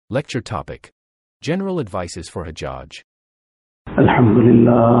Lecture topic: General advices for Hujjaaj.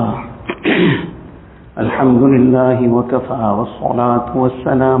 Alhamdulillah. Alhamdulillah wa kafa wa salatu wa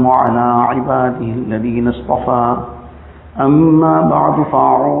salamu ala ibadihi alladhina istafa. Amma ba'du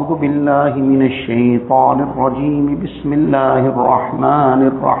fa'a'udhu billahi minash shaytanir rajim. Bismillahir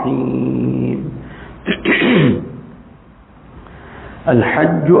rahmanir rahim.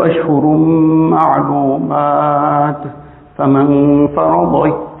 الحج أشهر معلومات فمن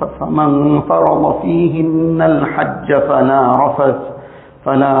فرض فيهن الحج فلا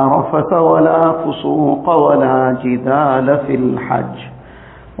رفث ولا فسوق ولا جدال في الحج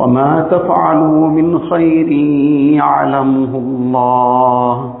وما تفعلوا من خير يعلمه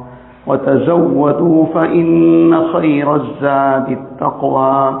الله وتزودوا فإن خير الزاد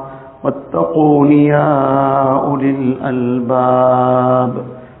التقوى واتقون يا أولي الألباب.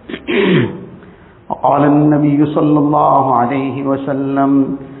 وقال النبي صلى الله عليه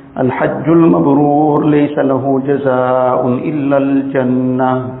وسلم الحج المبرور ليس له جزاء إلا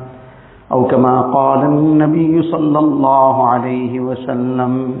الجنة أو كما قال النبي صلى الله عليه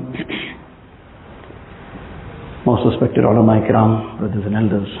وسلم. Most respected ulama ikram, brothers and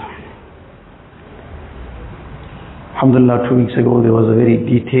elders, alhamdulillah, 2 weeks ago there was a very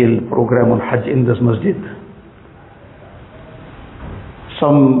detailed program on Hajj in this masjid.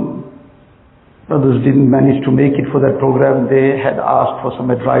 Some brothers didn't manage to make it for that program. They had asked for some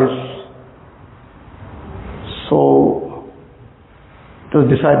advice. So it was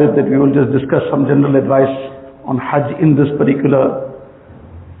decided that we will just discuss some general advice on Hajj in this particular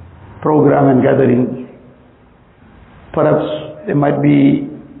program and gathering. Perhaps there might be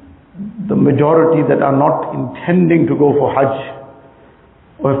the majority that are not intending to go for Hajj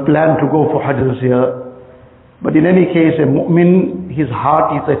or have planned to go for Hajj this year. But in any case, a mu'min, his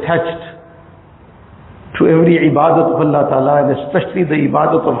heart is attached to every ibadat of Allah Ta'ala, and especially the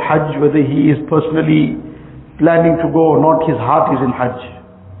ibadat of Hajj, whether he is personally planning to go or not, his heart is in Hajj.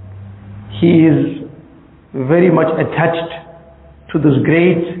 He is very much attached to this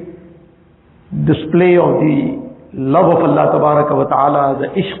great display of the love of Allah Tabaraka wa Ta'ala, the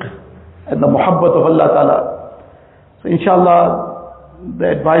ishq and the muhabbat of Allah Ta'ala. So inshallah,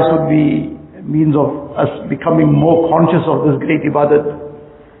 the advice would be a means of us becoming more conscious of this great ibadat.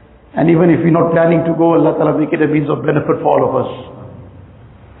 And even if we're not planning to go, Allah Ta'ala make it a means of benefit for all of us.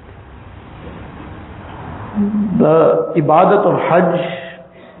 The ibadat of Hajj,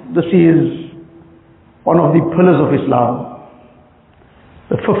 this is one of the pillars of Islam.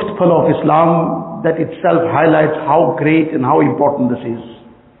 The fifth pillar of Islam, that itself highlights how great and how important this is.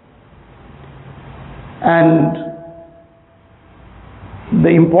 And the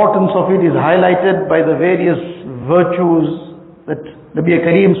importance of it is highlighted by the various virtues that Nabi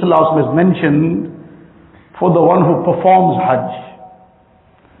Kareem Sallallahu Alaihi Wasallam has mentioned for the one who performs Hajj.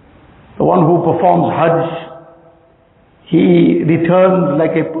 The one who performs Hajj, he returns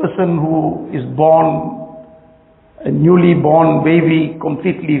like a person who is born, a newly born baby,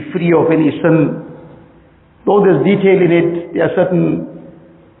 completely free of any sin. Though there's detail in it, there are certain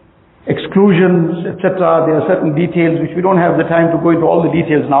exclusions, etc. There are certain details which we don't have the time to go into all the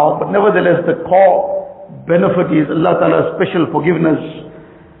details now, but nevertheless the core benefit is Allah Ta'ala's special forgiveness.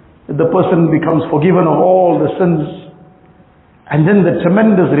 The person becomes forgiven of all the sins, and then the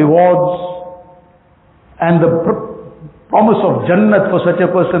tremendous rewards and the promise of Jannat for such a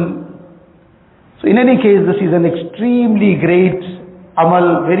person. So in any case, this is an extremely great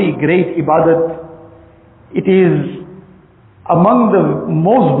amal, very great ibadat. It is among the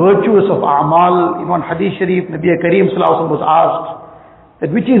most virtuous of a'mal. In one hadith sharif, Nabi Kareem Sallallahu Alaihi Wasallam was asked that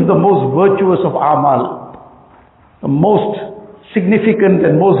which is the most virtuous of a'mal, the most significant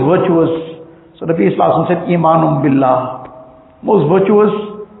and most virtuous. So Nabi Sallallahu Alaihi Wasallam said, Imanum Billah. Most virtuous,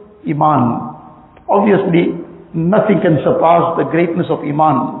 Iman. Obviously, nothing can surpass the greatness of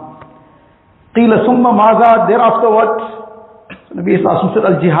Iman. Qila summa maza, thereafter what? So Nabi Sallallahu Alaihi Wasallam said,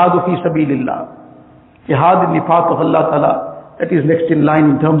 Al-Jihadu fi Sabilillah. Jihad in the path of Allah Ta'ala. That is next in line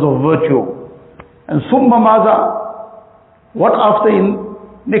in terms of virtue. And summa maza, what after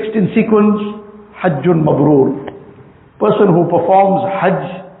next in sequence? Hajjun Mabrur. Person who performs Hajj,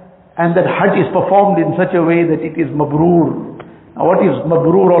 and that Hajj is performed in such a way that it is Mabrur. Now what is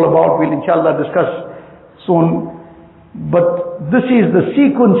Mabrur all about, we'll inshallah discuss soon. But this is the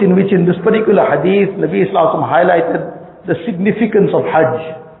sequence in which in this particular hadith, Nabi Sallallahu Alaihi Wasallam highlighted the significance of Hajj.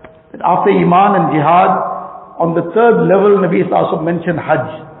 That after Iman and Jihad, on the third level, Nabi Sallallahu Alaihi Wasallam mentioned Hajj.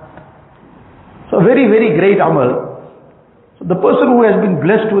 So a very, very great amal. So the person who has been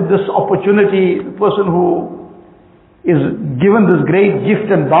blessed with this opportunity, the person who is given this great gift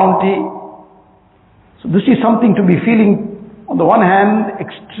and bounty, so this is something to be feeling on the one hand,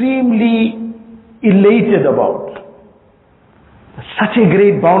 extremely elated about. Such a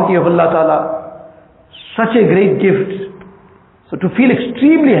great bounty of Allah Ta'ala, such a great gift. So to feel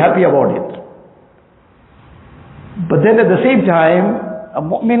extremely happy about it. But then at the same time, a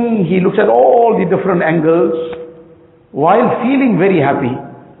mu'min, he looks at all the different angles while feeling very happy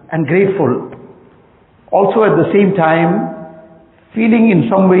and grateful. Also at the same time, feeling in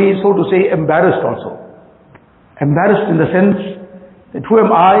some way, so to say, embarrassed also. Embarrassed in the sense that who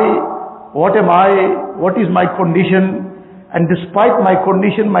am I, what is my condition, and despite my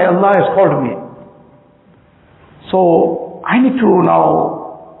condition, my Allah has called me. So I need to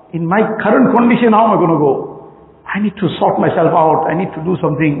now, in my current condition, how am I going to go? I need to sort myself out, I need to do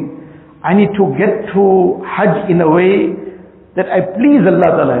something. I need to get to Hajj in a way that I please Allah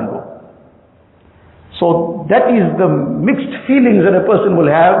Ta'ala and go. So that is the mixed feelings that a person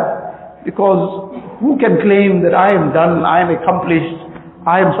will have, because who can claim that I am done, I am accomplished,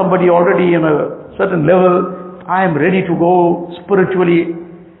 I am somebody already in a certain level, I am ready to go spiritually.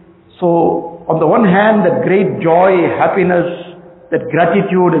 So on the one hand, that great joy, happiness, that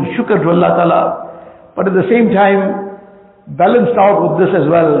gratitude and shukr to Allah Ta'ala, but at the same time, balanced out with this as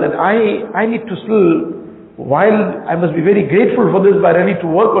well, that I need to still, while I must be very grateful for this, but I need to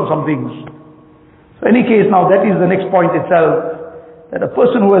work on some things. So in any case, now that is the next point itself, that a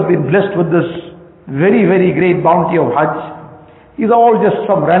person who has been blessed with this very, very great bounty of Hajj, these are all just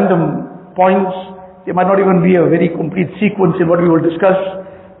some random points. They might not even be a very complete sequence in what we will discuss,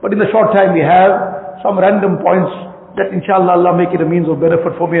 but in the short time we have some random points that inshallah Allah make it a means of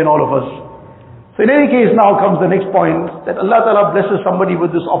benefit for me and all of us. So in any case, now comes the next point, that Allah Ta'ala blesses somebody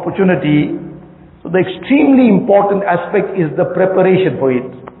with this opportunity. So the extremely important aspect is the preparation for it.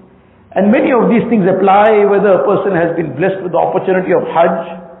 And many of these things apply whether a person has been blessed with the opportunity of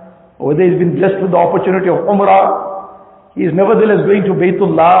Hajj, or whether he's been blessed with the opportunity of Umrah. He is nevertheless going to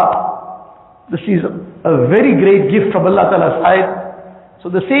Baytullah. This is a very great gift from Allah Ta'ala's side. So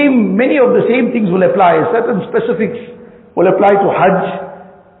many of the same things will apply. Certain specifics will apply to Hajj.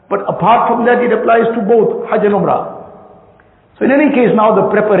 But apart from that, it applies to both Hajj and Umrah. So in any case, now the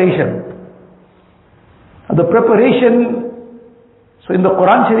preparation. So in the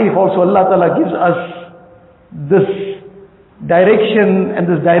Quran Sharif also, Allah Ta'ala gives us this direction and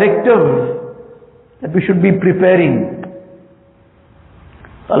this directive that we should be preparing.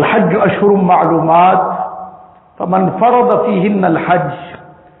 Al-Hajj ashhurum ma'lumat, faman farada fihinna al-Hajj,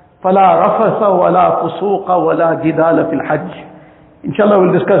 fala rafasa wala fusuqa wala jidala fil Hajj. Inshallah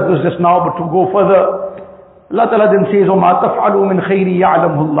we'll discuss this just now, but to go further, Allah Ta'ala then says, وَمَا تَفْعَلُوا مِنْ خَيْرٍ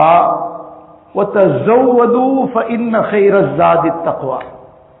يَعْلَمْهُ اللَّهُ وَتَزَوَّدُوا فَإِنَّ خَيْرَ الزَّادِ التَّقْوَى.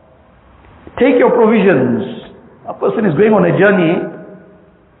 Take your provisions. A person is going on a journey,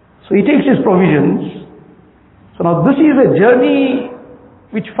 so he takes his provisions. So now this is a journey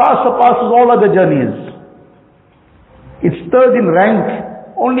which far surpasses all other journeys. It's third in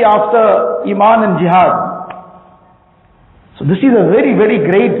rank only after Iman and Jihad. So this is a very, very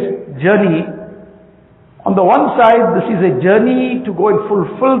great journey. On the one side, this is a journey to go and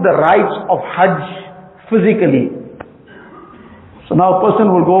fulfill the rites of Hajj physically. So now a person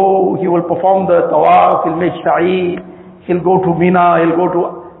will go, he will perform the tawaf, he'll make sa'i, he'll go to Mina, he'll go to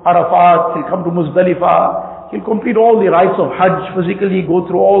Arafat, he'll come to Muzdalifah, he'll complete all the rites of Hajj physically, go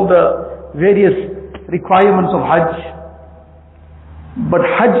through all the various requirements of Hajj. But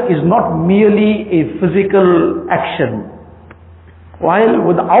Hajj is not merely a physical action. While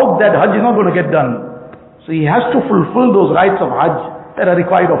without that, Hajj is not going to get done. So he has to fulfill those rites of Hajj that are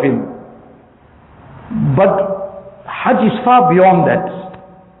required of him. But Hajj is far beyond that.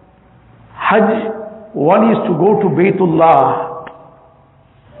 Hajj, one is to go to Baytullah,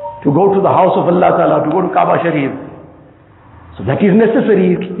 to go to the house of Allah Ta'ala, to go to Kaaba Sharif. So that is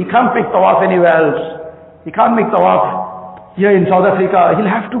necessary. He can't make tawaf anywhere else. He can't make tawaf here in South Africa. He'll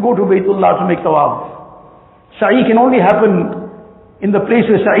have to go to Baytullah to make tawaf. Sa'i can only happen in the place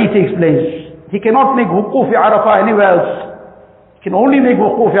where Sa'i takes place. He cannot make wuquf Arafah anywhere else. He can only make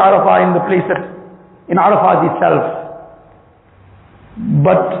wuquf Arafah in the place in Arafat itself.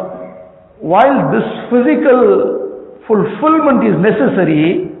 But while this physical fulfillment is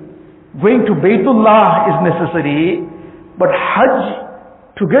necessary, going to Baytullah is necessary, but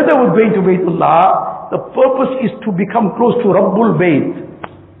Hajj, together with going to Baytullah, the purpose is to become close to Rabbul Bayt.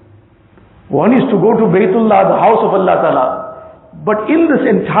 One is to go to Baytullah, the house of Allah Ta'ala. But in this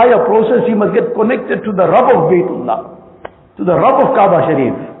entire process, he must get connected to the Rabb of Baytullah, to the Rabb of Kaaba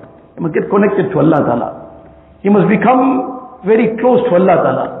Sharif. He must get connected to Allah Ta'ala. He must become very close to Allah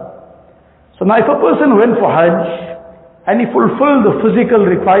Ta'ala. So now if a person went for Hajj, and he fulfilled the physical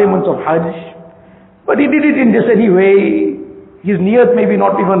requirements of Hajj, but he did it in just any way, his niyat maybe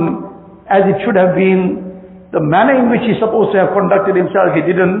not even as it should have been, the manner in which he's supposed to have conducted himself, he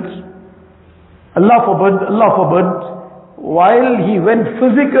didn't. Allah forbid, while he went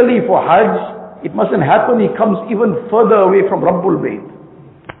physically for Hajj, it mustn't happen he comes even further away from Rabbul Bayt.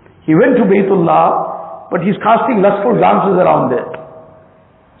 He went to Baytullah, but he's casting lustful glances around there.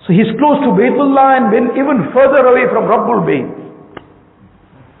 So he's close to Baytullah and went even further away from Rabbul Bayt.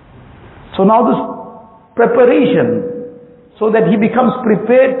 So now this preparation, so that he becomes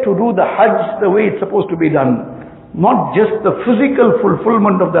prepared to do the Hajj the way it's supposed to be done. Not just the physical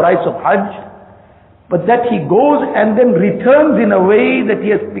fulfillment of the rites of Hajj, but that he goes and then returns in a way that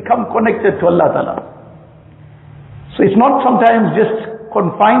he has become connected to Allah Ta'ala. So it's not sometimes just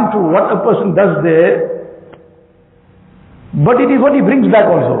confined to what a person does there, but it is what he brings back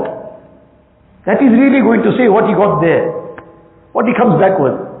also. That is really going to say what he got there, what he comes back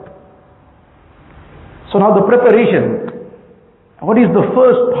with. So now the preparation. What is the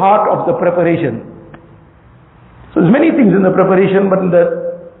first part of the preparation? So there's many things in the preparation, but in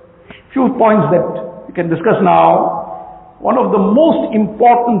the few points that we can discuss now, one of the most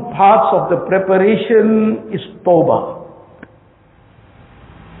important parts of the preparation is tawbah.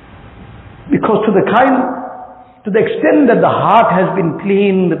 Because to the extent that the heart has been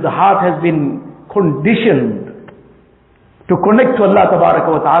cleaned, that the heart has been conditioned to connect to Allah Tabaraka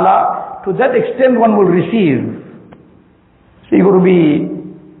wa Ta'ala, to that extent one will receive. So you're going to be,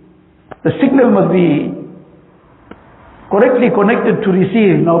 the signal must be correctly connected to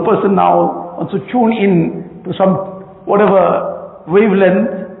receive. Now a person now wants to tune in to some whatever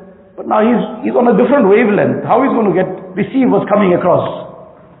wavelength, but now he's on a different wavelength. How he's going to receive what's coming across?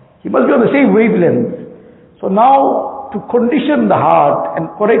 He must be on the same wavelength. So now to condition the heart and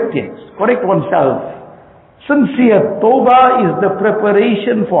correct oneself. Sincere tawbah is the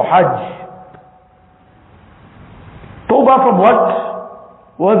preparation for Hajj. Tawbah from what?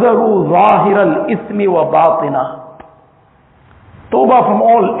 وَذَرُوا ظَاهِرَ الْإِثْمِ وَبَاطِنَهُ. Tawbah from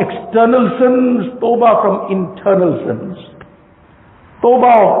all external sins, tawbah from internal sins.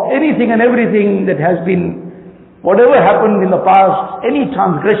 Tawbah of anything and everything that has been, whatever happened in the past, any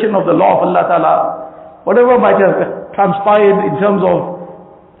transgression of the law of Allah Ta'ala, whatever might have transpired in terms of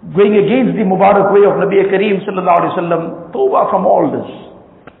going against the Mubarak way of Nabi Kareem Sallallahu Alaihi Wasallam, tawbah from all this.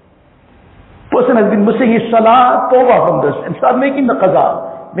 Person has been missing his salah, tawbah from this, and start making the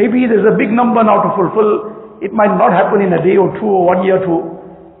qaza. Maybe there's a big number now to fulfill. It might not happen in a day or two or 1 year or two,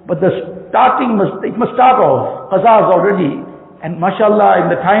 but it must start off. Qazas already, and mashallah,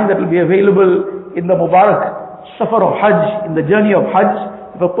 in the time that will be available in the Mubarak safar of Hajj, in the journey of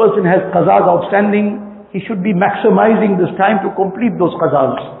Hajj, if a person has qazas outstanding, he should be maximizing this time to complete those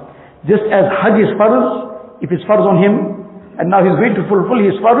qazas. Just as Hajj is farz, if it's farz on him, and now he's going to fulfill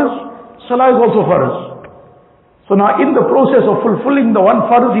his farz, Salah is also farz. So now in the process of fulfilling the one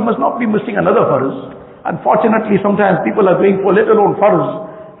farz, he must not be missing another farz. Unfortunately, sometimes people are going for let alone farz,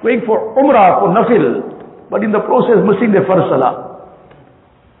 going for umrah, for nafil, but in the process missing their farz salah.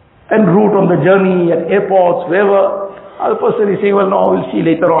 En route on the journey, at airports, wherever, other person is saying, well no, we'll see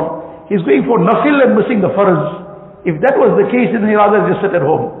later on. He's going for nafil and missing the farz. If that was the case, then he'd rather just sit at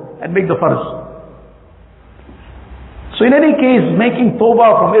home and make the farz. So in any case, making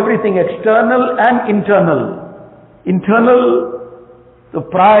tawbah from everything external and internal. Internal, the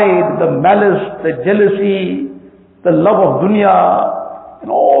pride, the malice, the jealousy, the love of dunya,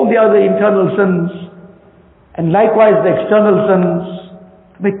 and all the other internal sins. And likewise the external sins,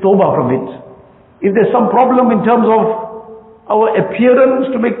 to make tawbah from it. If there's some problem in terms of our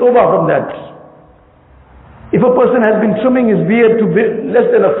appearance, to make tawbah from that. If a person has been trimming his beard to less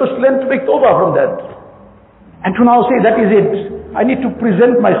than a fist length, to make tawbah from that. And to now say, that is it. I need to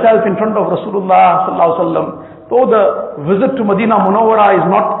present myself in front of Rasulullah Sallallahu Alaihi Wasallam. Though the visit to Medina Munawwara is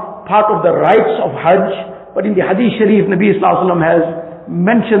not part of the rites of Hajj, but in the Hadith Sharif, Nabi Sallallahu Alaihi Wasallam has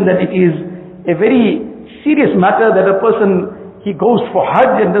mentioned that it is a very serious matter that a person, he goes for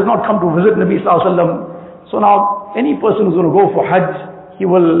Hajj and does not come to visit Nabi Sallallahu Alaihi Wasallam. So now, any person who's going to go for Hajj, he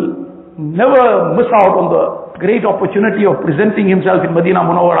will never miss out on the great opportunity of presenting himself in Medina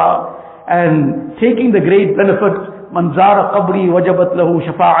Munawwara and taking the great benefit. Man zara qabri wajabat lahu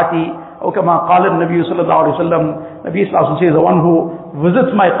shafa'ati, or kama qala an-Nabi sallallahu alaihi wasallam. Nabi sallallahu alaihi wasallam says, the one who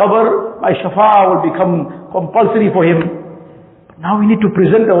visits my qabr, my shafa'a will become compulsory for him. Now we need to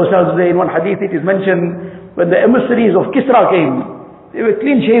present ourselves there. In one hadith it is mentioned, when the emissaries of Kisra came, they were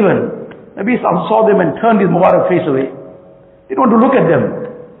clean shaven. Nabi sallallahu alaihi wasallam saw them and turned his Mubarak face away. He didn't want to look at them.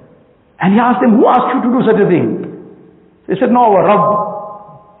 And he asked them, who asked you to do such a thing? They said, no, our Rabb.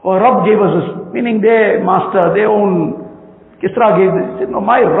 Our Rabb gave us this, meaning their master, their own, Kisra gave this. He said, no,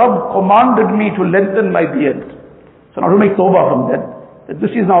 my Rabb commanded me to lengthen my beard. So now to make tawbah from that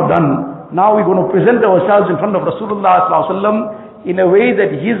this is now done. Now we're going to present ourselves in front of Rasulullah sallallahu alaihi wasallam in a way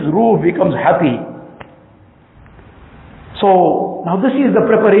that his ruh becomes happy. So now this is the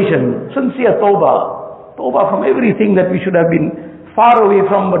preparation, sincere tawbah. Tawbah from everything that we should have been far away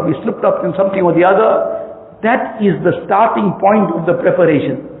from, but we slipped up in something or the other. That is the starting point of the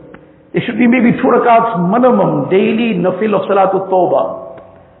preparation. There should be maybe 2 rakats minimum daily nafil of salatul tawbah.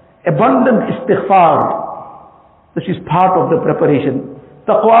 Abundant istighfar. This is part of the preparation.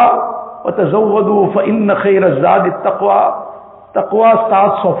 Taqwa, وَتَزَوَّدُوا فَإِنَّ خَيْرَ الزَّادِ التَّقْوَى. Taqwa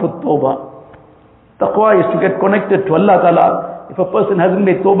starts off with tawbah. Taqwa is to get connected to Allah Ta'ala. If a person hasn't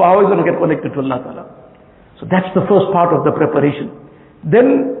made tawbah, how is he going to get connected to Allah Ta'ala? So that's the first part of the preparation.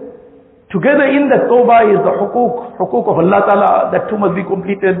 Then, together in that tawbah is the hukuk of Allah Ta'ala, that too must be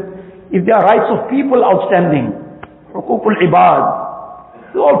completed. If there are rights of people outstanding, hukukul ibad,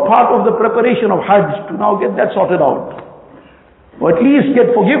 they're all part of the preparation of Hajj to now get that sorted out. Or at least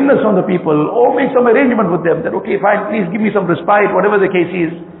get forgiveness from the people, or make some arrangement with them that, okay, fine, please give me some respite, whatever the case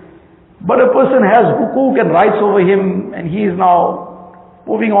is. But a person has hukuk and rights over him, and he is now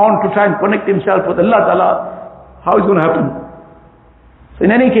moving on to try and connect himself with Allah Ta'ala. How is it going to happen? So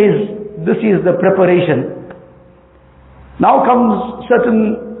in any case, this is the preparation. Now comes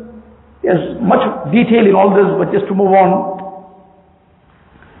there's much detail in all this, but just to move on.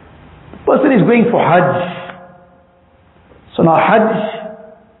 The person is going for Hajj. So now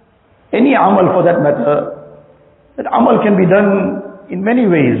Hajj, any amal for that matter, that amal can be done in many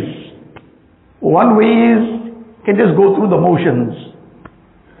ways. One way is, can just go through the motions.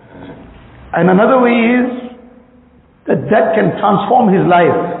 And another way is, that can transform his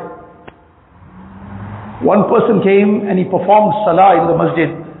life. One person came and he performed salah in the masjid.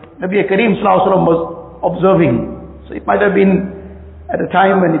 Nabi Kareem Sallallahu Alaihi Wasallam was observing. So it might have been at a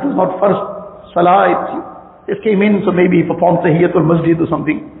time when it was not first salah, it just came in, so maybe he performed tahiyatul masjid or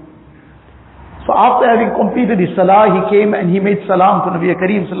something. So after having completed his salah, he came and he made salam to Nabi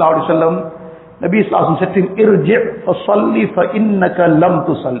Kareem Sallallahu Alaihi Wasallam. Nabi Sallallahu Alaihi Wasallam said to him, "Irji' fa salli fa innaka lam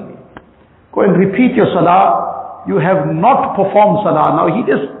tusalli." Go and repeat your salah. You have not performed salah. Now he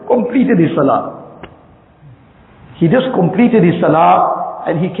just completed his salah. He just completed his salah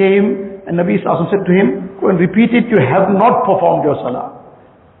and he came and Nabi Sallallahu Alaihi Wasallam said to him, "Go and repeat it. You have not performed your salah."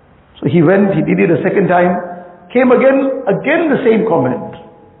 So he went, he did it a second time. Came again the same comment.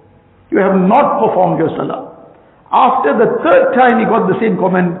 You have not performed your salah. After the third time he got the same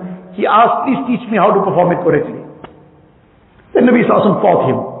comment, he asked, "Please teach me how to perform it correctly." Then Nabi Sallallahu Alaihi Wasallam taught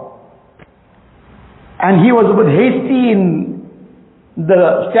him. And he was a bit hasty in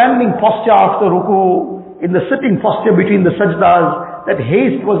the standing posture after ruku, in the sitting posture between the sajdas. That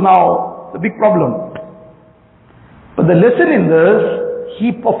haste was now the big problem. But the lesson in this,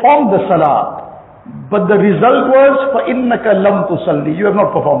 he performed the salah. But the result was, فَإِنَّكَ لَمْ تُصَلِّ. You have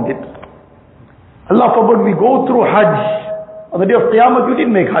not performed it. Allah forbid we go through Hajj. On the day of Qiyamah, you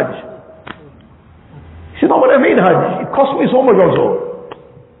didn't make Hajj. He said, "No, but I made Hajj. It cost me so much also."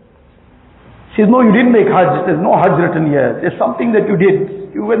 He says, "No, you didn't make Hajj. There's no Hajj written here. There's something that you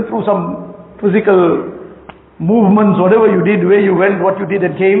did. You went through some physical movements, whatever you did, where you went, what you did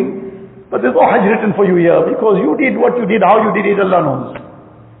and came. But there's no Hajj written for you here, because you did what you did, how you did it, Allah knows."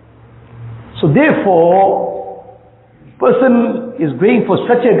 So therefore, person is going for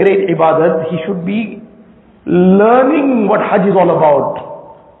such a great ibadat, he should be learning what Hajj is all about.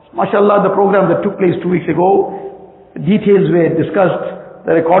 MashaAllah, the program that took place 2 weeks ago, the details were discussed,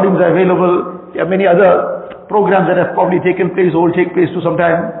 the recordings are available. There are many other programs that have probably taken place or will take place to some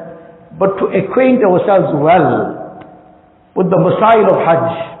time. But to acquaint ourselves well with the masail of Hajj,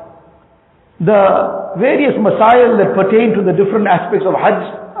 the various masail that pertain to the different aspects of Hajj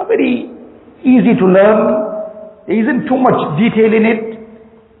are very easy to learn. There isn't too much detail in it.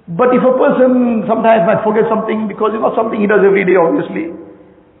 But if a person sometimes might forget something, because it's not something he does every day, obviously.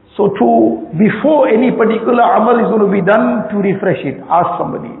 So before any particular amal is going to be done, to refresh it, ask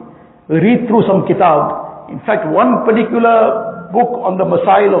somebody. Read through some kitab. In fact, one particular book on the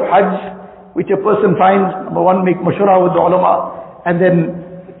masail of Hajj, which a person finds, number one, make mashura with the ulama, and then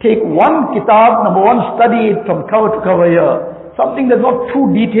take one kitab, number one, study it from cover to cover here. Something that's not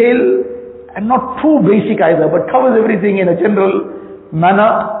too detailed, and not too basic either, but covers everything in a general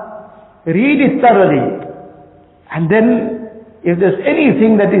manner. Read it thoroughly. And then, if there's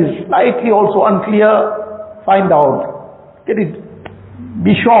anything that is slightly also unclear, find out. Get it,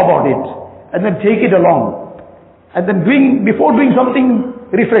 be sure about it. And then take it along. And then before doing something,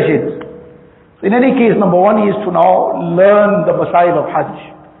 refresh it. So in any case, number one is to now learn the masail of Hajj.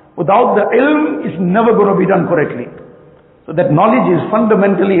 Without the ilm, it's never going to be done correctly. So that knowledge is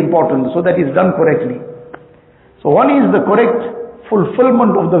fundamentally important, so that it's done correctly. So one is the correct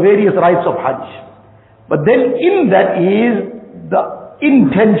fulfillment of the various rites of Hajj. But then in that is the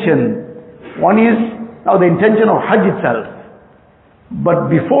intention. One is now the intention of Hajj itself. But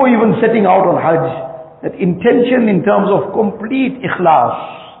before even setting out on Hajj, that intention in terms of complete ikhlas.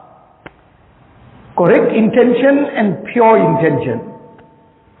 Correct intention and pure intention.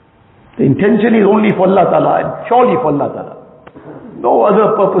 The intention is only for Allah Ta'ala and purely for Allah Ta'ala. No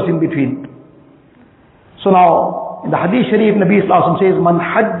other purpose in between. So now, in the Hadith Sharif, Nabi Sallallahu Alaihi Wasallam says, Man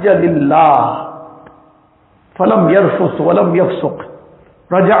hajja lillah, falam yarfus, walam yafsuq,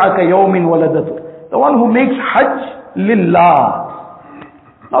 raja'aka yawmin waladatu. The one who makes Hajj lillah.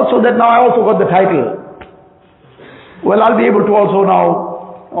 Now, so that now I also got the title. Well, I'll be able to also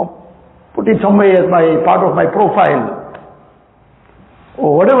now put it somewhere as my part of my profile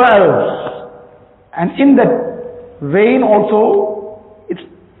or whatever else. And in that vein also, it's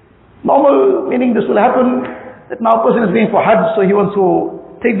normal, meaning this will happen, that now a person is going for Hajj, so he wants to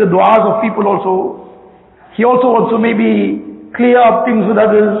take the du'as of people also. He also wants to maybe clear up things with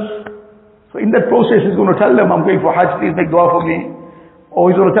others. So in that process, he's going to tell them, I'm going for Hajj, please make dua for me. Or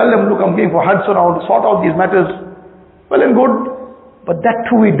he's going to tell them, look, I'm going for Hajj, so now to sort out these matters. Well and good. But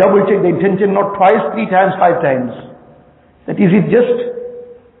that too, we double check the intention, not twice, 3 times, 5 times. That is it just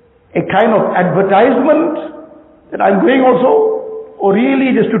a kind of advertisement that I'm going also, or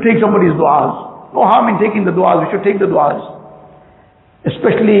really just to take somebody's du'as? No harm in taking the du'as, we should take the du'as.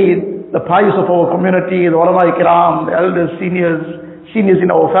 Especially the pious of our community, the ulama ikram, the elders, seniors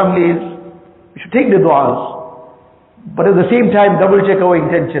in our families, we should take the du'as. But at the same time, double check our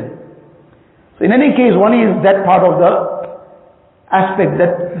intention. So in any case, one is that part of the aspect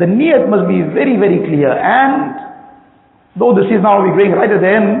that the niyat must be very, very clear. And though this is now we're going right at the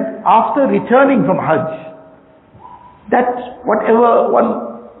end, after returning from Hajj, that whatever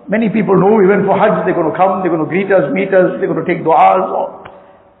many people know, we went for Hajj, they're going to come, they're going to greet us, meet us, they're going to take du'as.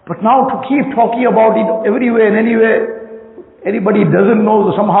 But now to keep talking about it everywhere and anywhere, anybody doesn't know,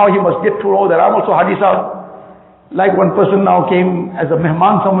 so somehow he must get to know that I'm also Haji Sahib. Like one person now came as a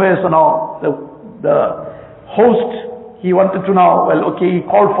mehman somewhere, so now the host, he wanted to now, well, okay, he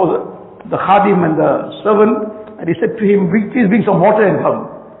called for the khadim and the servant, and he said to him, please bring some water and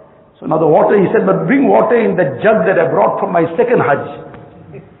come. So now the water, he said, but bring water in that jug that I brought from my second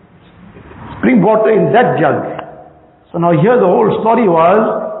Hajj. Bring water in that jug. So now here the whole story was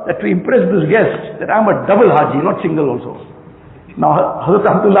that to impress this guest, that I'm a double Haji, not single also. Now Hazrat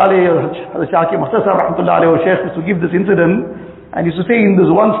Rahmatullah Alayhi, Hazrat Shaki Mastar Sahib Rahmatullah Alayhi, Shaykh used to give this incident, and used to say in this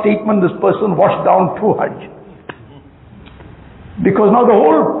one statement, this person washed down 2 Hajj. Because now the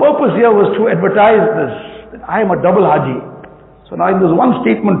whole purpose here was to advertise this, that I am a double Haji. So now in this one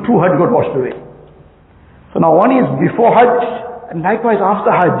statement, 2 Hajj got washed away. So now one is before Hajj, and likewise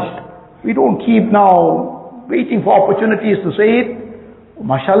after Hajj. We don't keep now waiting for opportunities to say it.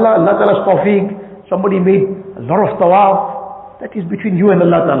 MashaAllah, Allah Ta'ala's tawfiq, somebody made a lot of tawaf. That is between you and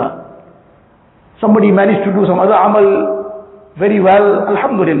Allah Ta'ala. Somebody managed to do some other amal very well,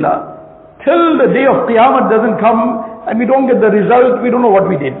 alhamdulillah. Till the day of Qiyamah doesn't come, and we don't get the result, we don't know what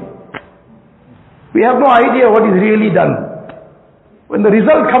we did. We have no idea what is really done. When the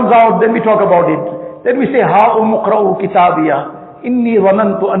result comes out, then we talk about it. Then we say, Ha'um uqra'u kitabiya, inni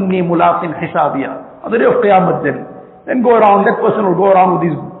dhanantu anni mulaqin hisabiya. On the day of Qiyamah then go around, that person will go around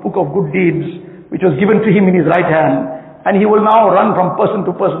with his book of good deeds, which was given to him in his right hand, and he will now run from person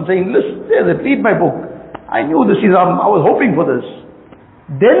to person saying, listen, read my book. I knew this is, I was hoping for this.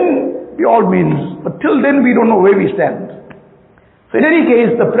 Then, by all means, but till then we don't know where we stand. So in any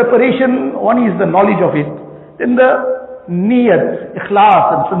case, the preparation, one is the knowledge of it. Then the niyat, ikhlas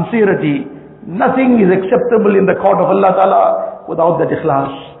and sincerity. Nothing is acceptable in the court of Allah Ta'ala without that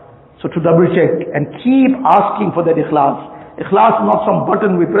ikhlas. So to double check and keep asking for that ikhlas. Ikhlas is not some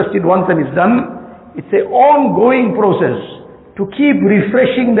button, we pressed it once and it's done. It's an ongoing process to keep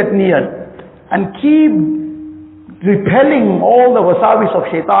refreshing that niyat and keep repelling all the wasawis of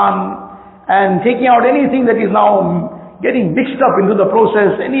shaitan and taking out anything that is now getting mixed up into the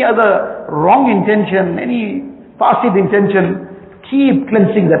process, any other wrong intention, any fasid intention, keep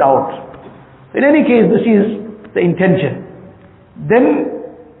cleansing that out. In any case, this is the intention. Then,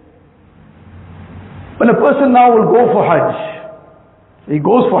 when a person now will go for Hajj, he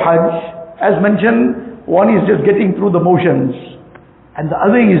goes for Hajj, as mentioned, one is just getting through the motions, and the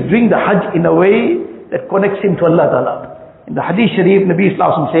other is doing the Hajj in a way that connects him to Allah Ta'ala. In the Hadith Sharif, Nabi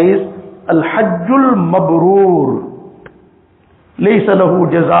Sallallahu Alaihi Wasallam says, Al-Hajjul Mabrur, Laysa lahu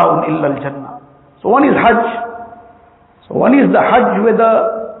jaza'un illa al-Jannah. So one is Hajj. So one is the Hajj where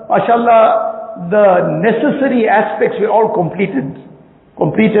mashallah, the necessary aspects were all completed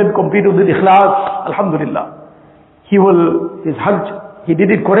with ikhlas, alhamdulillah. his Hajj, he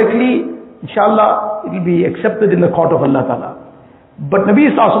did it correctly, inshallah, it will be accepted in the court of Allah Ta'ala. But Nabi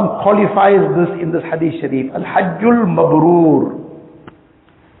Sallallahu Alaihi Wasallam qualifies this in this hadith sharif, Al-Hajjul Mabrur.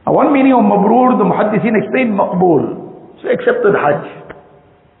 Now one meaning of Mabrur, the Muhaddithin explained Maqbul. So accepted Hajj.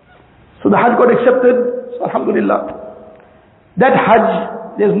 So the Hajj got accepted, so Alhamdulillah. That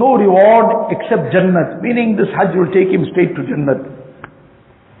Hajj, there's no reward except Jannat, meaning this Hajj will take him straight to Jannat.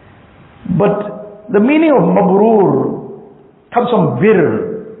 But the meaning of Mabrur comes from Bir.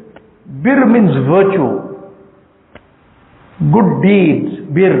 Bir means virtue. Good deeds,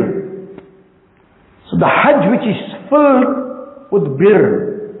 Bir. So the Hajj which is filled with Bir,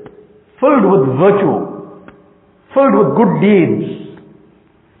 filled with virtue, filled with good deeds.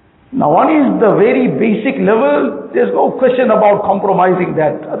 Now one is the very basic level, there's no question about compromising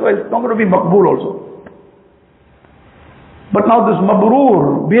that, otherwise it's not going to be Maqbool also. But now this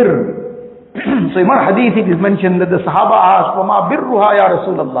Mabrur, Bir. So in one hadith it is mentioned that the Sahaba asked, وَمَا بِرُّهَا يَا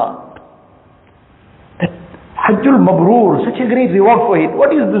رَسُولَ اللَّهِ. Hajjul Mabrur, such a great reward for it.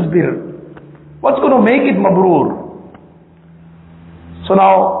 What is this Bir? What's going to make it Mabrur? So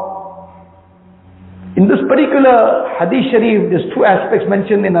now, in this particular hadith sharif, there's two aspects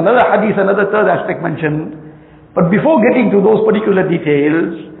mentioned, in another hadith, another third aspect mentioned. But before getting to those particular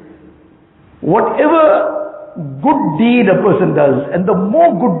details, whatever good deed a person does, and the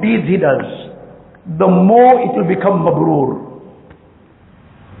more good deeds he does, the more it will become Mabrur.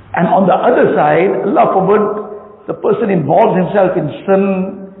 And on the other side, Allah forbid, the person involves himself in sin,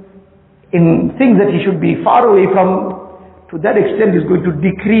 in things that he should be far away from, to that extent is going to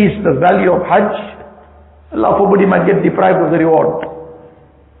decrease the value of Hajj. Allah forbid, he might get deprived of the reward.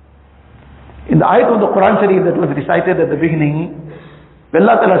 In the ayat of the Quran Sharif that was recited at the beginning,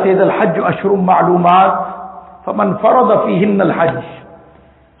 Allah Ta'ala says, Al-Hajj ashrum ma'lumat, faman farada fihinna al-Hajj.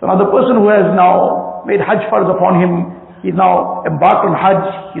 So now the person who has now made Hajj farz upon him, he's now embarked on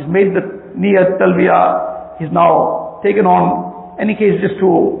Hajj, he's made the niyat, talbiyah, he's now taken on. Any case, just to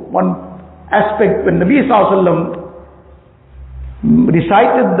one aspect, when Nabi Sallallahu Alaihi Wasallam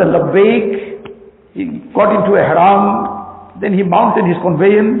recited the labbaik, he got into a haram, then he mounted his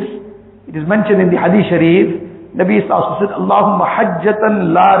conveyance. It is mentioned in the hadith sharif, Nabi Sallallahu Alaihi Wasallam said, Allahumma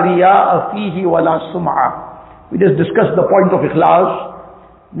hajjatan la riya'a fihi wa la sum'a. We just discussed the point of ikhlas.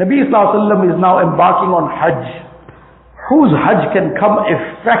 Nabi Sallallahu Alaihi Wasallam is now embarking on Hajj, whose Hajj can come a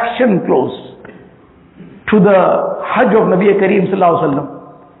fraction close to the Hajj of Nabi Kareem Sallallahu Alaihi Wasallam,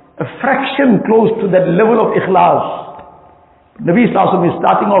 a fraction close to that level of ikhlas. Nabi Sallallahu Alaihi Wasallam is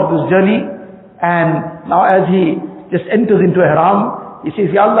starting off this journey, and now as he just enters into a haram, he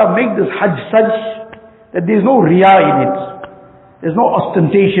says, Ya Allah, make this Hajj such that there is no riya in it, there's no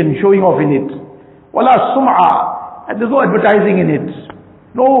ostentation, showing off in it, wala sum'a, and there's no advertising in it,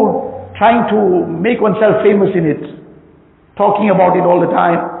 no trying to make oneself famous in it, talking about it all the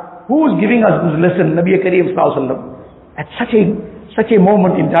time. Who is giving us this lesson? Nabi Kareem Sallallahu Alaihi Wasallam. At such a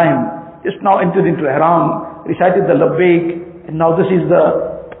moment in time, just now entered into haram, recited the labbaik, and now this is the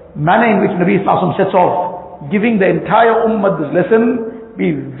manner in which Nabi Sallallahu Alaihi Wasallam sets off, giving the entire ummah this lesson.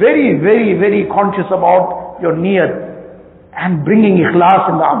 Be very, very, very conscious about your niyat and bringing ikhlas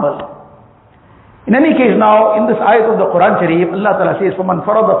in the amal. In any case now, in this ayat of the Quran Sharif, Allah Ta'ala says, فَمَنْ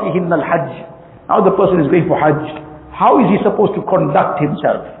فَرَضَ فِيهِنَّ الْحَجِّ. Now the person is going for Hajj. How is he supposed to conduct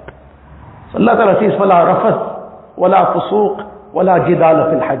himself? So Allah Ta'ala says, فَلَا رَفَثْ وَلَا فُسُوقْ وَلَا جِدَالَ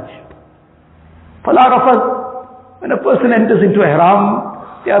فِي الْحَجِّ. فَلَا رَفَثْ. When a person enters into a haram,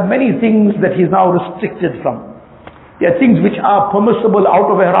 there are many things that he is now restricted from. There are things which are permissible out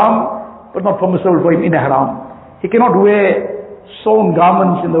of a haram, but not permissible for him in a haram. He cannot wear sewn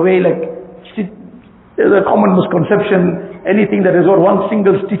garments in the way like, there's a common misconception, anything that has got one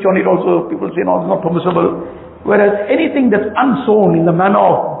single stitch on it also, people say, no, it's not permissible. Whereas anything that's unsewn in the manner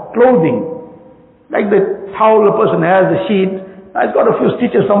of clothing, like the towel a person has, the sheet, it's got a few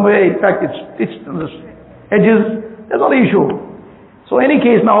stitches somewhere, in fact it's stitched on the edges, that's not an issue. So in any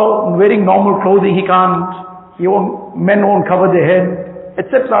case now, wearing normal clothing, men won't cover their head,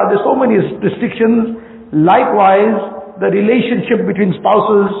 etc. There's so many restrictions. Likewise, the relationship between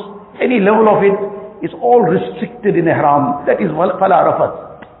spouses, any level of it, is all restricted in ihram. That is fala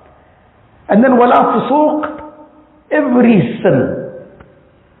rafat. And then wala fusuq, every sin.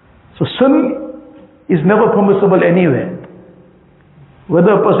 So sin is never permissible anywhere.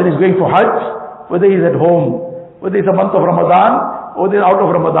 Whether a person is going for Hajj, whether he's at home, whether it's a month of Ramadan, or they're out of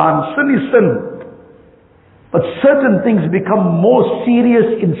Ramadan, sin is sin. But certain things become more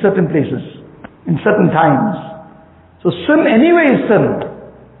serious in certain places, in certain times. So sin anyway is sin.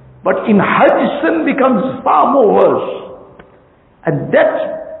 But in Hajj, sin becomes far more worse. And that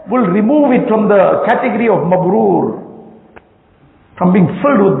will remove it from the category of mabrur, from being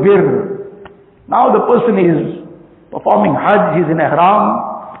filled with birr. Now the person is performing Hajj, he's in ihram.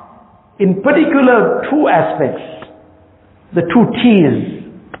 In particular, two aspects, the two T's.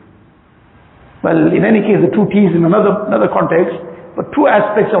 Well, in any case, the two T's in another context, but two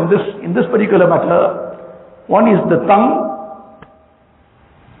aspects of this, in this particular matter. One is the tongue.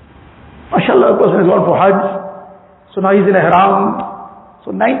 MashaAllah, a person has gone for Hajj, so now he's in ihram.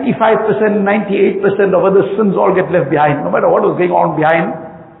 So 95%, 98% of other sins all get left behind. No matter what was going on behind,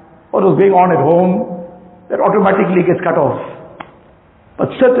 what was going on at home, that automatically gets cut off. But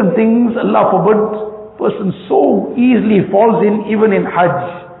certain things, Allah forbid, person so easily falls in, even in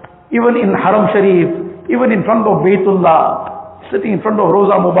Hajj, even in Haram Sharif, even in front of Baytullah, sitting in front of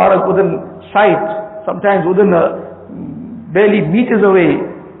Roza Mubarak within sight, sometimes within barely meters away.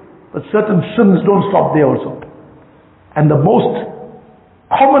 But certain sins don't stop there also. And the most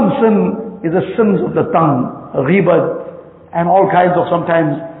common sin is the sins of the tongue, ghibat, and all kinds of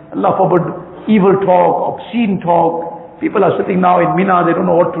sometimes, Allah forbid, evil talk, obscene talk. People are sitting now in Mina, they don't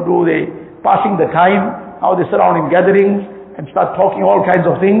know what to do, they passing the time. Now they sit around in gatherings and start talking all kinds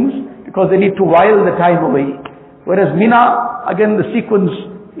of things because they need to while the time away. Whereas Mina, again the sequence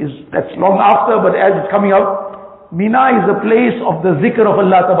is, that's long after, but as it's coming up, Mina is a place of the zikr of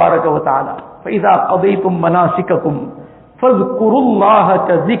Allah Tabaraka wa Ta'ala. فَإِذَا قَضَيْتُم مَنَاسِكَكُمْ فَاذْكُرُوا اللَّهَ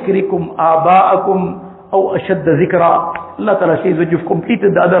كَذِكْرِكُمْ آبَاءَكُمْ أَوْ أَشَدَّ ذِكْرًا. Allah Ta'ala says, when you've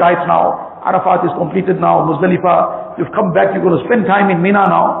completed the other rites now, Arafat is completed now, Muzdalifah, you've come back, you're going to spend time in Mina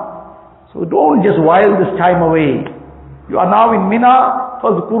now. So don't just while this time away. You are now in Mina,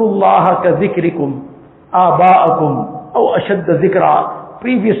 فَاذْكُرُوا اللَّهَ كَذِكْرِكُمْ آبَاءَكُمْ أَوْ أَشَدَّ ذِكْرًا.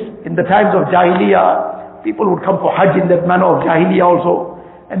 Previous, in the times of Jahiliyyah, people would come for Hajj in that manner of Jahiliyyah also.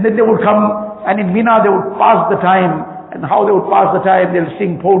 And then they would come, and in Mina they would pass the time. And how they would pass the time, they'll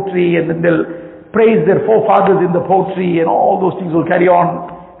sing poetry, and then they'll praise their forefathers in the poetry, and all those things will carry on.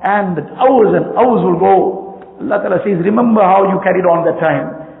 And hours and hours will go. Allah Ta'ala says, remember how you carried on that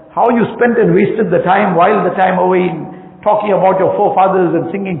time. How you spent and wasted the time while the time away in talking about your forefathers and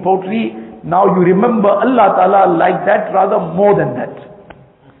singing poetry. Now you remember Allah Ta'ala like that, rather more than that.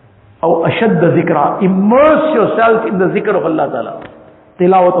 أو أشد ذكرًا. Immerse yourself in the zikr of Allah Ta'ala.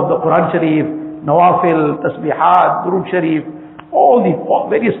 Tilawat of the Quran Sharif, Nawafil, Tasbihat, Durud Sharif, all the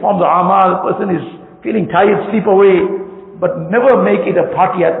various forms of amal. Person is feeling tired, sleep away, but never make it a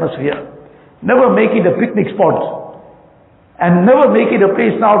party atmosphere. Never make it a picnic spot. And never make it a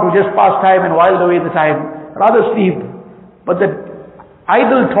place now to just pass time and while away the time. Rather sleep. But that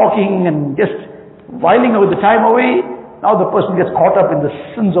idle talking and just whiling away the time away, now the person gets caught up in the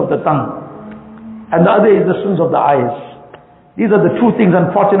sins of the tongue. And the other is the sins of the eyes. These are the two things,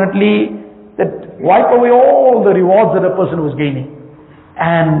 unfortunately, that wipe away all the rewards that a person was gaining.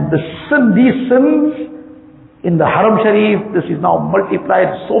 And these sins in the Haram Sharif, this is now multiplied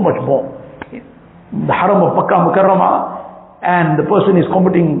so much more. In the Haram of Makkah Mukarramah, and the person is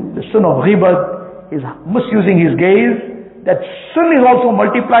committing the sin of ghibat, is misusing his gaze, that sin is also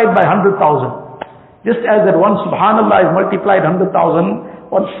multiplied by 100,000. Just as that one Subhanallah is multiplied 100,000,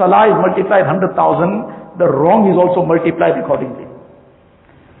 one Salah is multiplied 100,000, the wrong is also multiplied accordingly.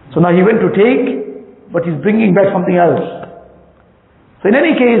 So now he went to take, but he's bringing back something else. So in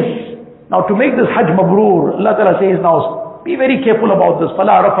any case, now to make this Hajj mabrur, Allah Ta'ala says now, be very careful about this.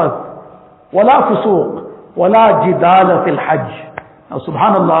 فَلَا رَفَثْ وَلَا فُسُوقْ وَلَا جِدَالَ فِي الْحَجِّ. Now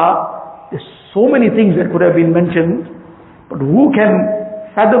subhanallah, there's so many things that could have been mentioned, but who can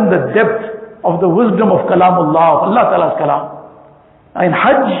fathom the depth of the wisdom of Kalamullah, of Allah Ta'ala's Kalam? Now in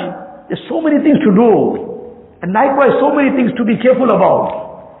Hajj, there's so many things to do, and likewise so many things to be careful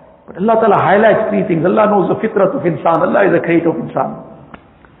about. But Allah Ta'ala highlights three things. Allah knows the fitrat of insan. Allah is the creator of insan.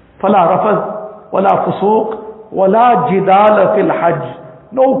 فَلَا رَفَثْ وَلَا فُسُوقْ وَلَا جِدَالَ فِي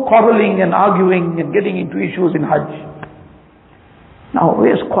الْحَجِّ. No quarreling and arguing and getting into issues in Hajj. Now,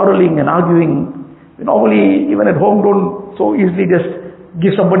 where's quarreling and arguing? We normally, even at home, don't so easily just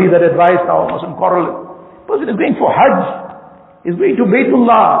give somebody that advice, now mustn't quarrel. Person is going for Hajj. He's going to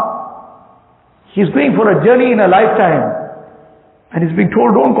Baytullah. He's going for a journey in a lifetime. And he's being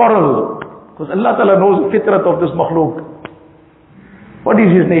told, don't quarrel. Because Allah Ta'ala knows the fitrat of this makhluk. What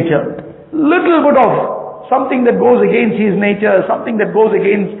is his nature? Little bit of something that goes against his nature, something that goes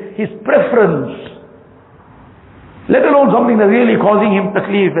against his preference. Let alone something that's really causing him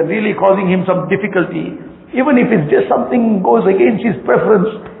taklif and really causing him some difficulty. Even if it's just something goes against his preference,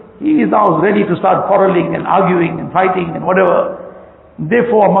 he is now ready to start quarreling and arguing and fighting and whatever.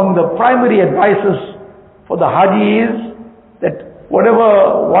 Therefore, among the primary advices for the Haji is that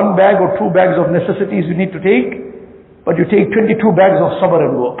whatever one bag or two bags of necessities you need to take, but you take 22 bags of sabr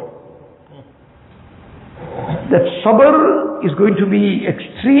and go. That sabr is going to be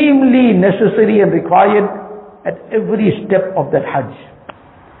extremely necessary and required at every step of that Hajj.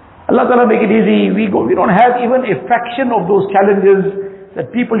 Allah Ta'ala make it easy. We don't have even a fraction of those challenges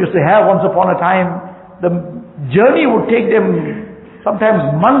that people used to have once upon a time. The journey would take them sometimes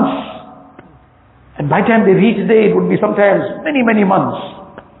months, and by the time they reach there, it would be sometimes many, many months.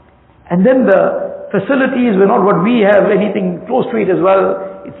 And then the facilities were not what we have, anything close to it as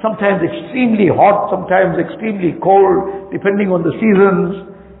well. It's sometimes extremely hot, sometimes extremely cold, depending on the seasons,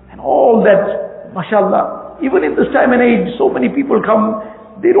 and all that, mashallah. Even in this time and age, so many people come,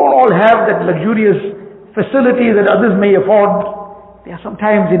 they don't all have that luxurious facility that others may afford. They are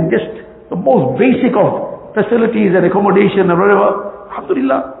sometimes in just the most basic of facilities and accommodation and whatever.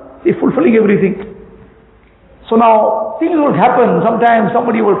 Alhamdulillah, they're fulfilling everything. So now, things will happen. Sometimes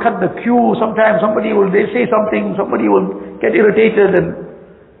somebody will cut the queue, sometimes they say something, somebody will get irritated.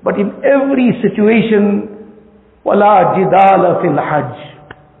 But in every situation, وَلَا جِدَالَ فِي الْحَجِّ.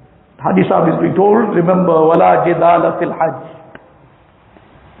 Hadith Sahib is being told, remember, وَلَا جِدَالَ فِي الْحَجِّ.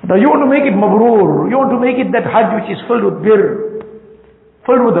 Now you want to make it mabrur, you want to make it that Hajj which is filled with birr,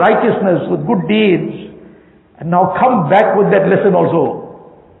 filled with righteousness, with good deeds. And now come back with that lesson also.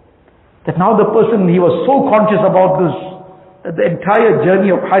 That now the person, he was so conscious about this, that the entire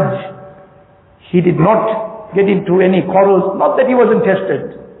journey of Hajj, he did not get into any quarrels. Not that he wasn't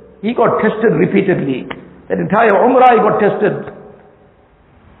tested. He got tested repeatedly. That entire Umrah he got tested.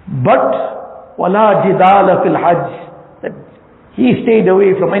 But, وَلَا جِدَالَ فِي الْحَجِّ. That he stayed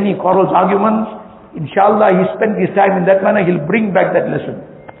away from any quarrels, arguments. Inshallah, he spent his time in that manner, he'll bring back that lesson.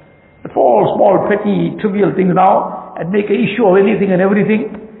 But for all small, petty, trivial things now, and make an issue of anything and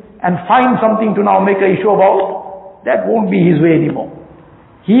everything, and find something to now make an issue about, that won't be his way anymore.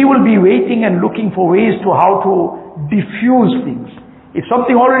 He will be waiting and looking for ways to how to diffuse things. If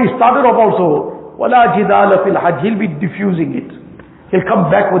something already started off also, وَلَا جِدَالَ فِي الْحَجِّ, he'll be diffusing it. He'll come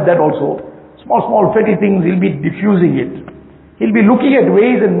back with that also. Small petty things, he'll be diffusing it. He'll be looking at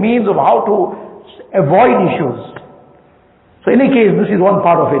ways and means of how to avoid issues. So in any case, this is one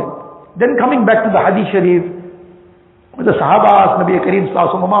part of it. Then coming back to the Hadith Sharif, the Sahaba asked Nabi Kareem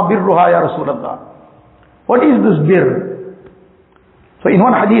Sallallahu Alaihi Wasallam, birruha ya Rasulallah. What is this birr? So in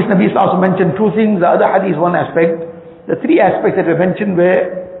one hadith, Nabi Sallallahu Alaihi Wasallam mentioned two things, the other hadith one aspect. The three aspects that were mentioned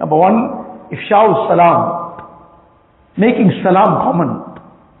were, number one, ifsha'u salam, making salam common.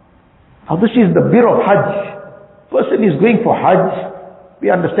 Now this is the birr of Hajj. Person is going for Hajj. We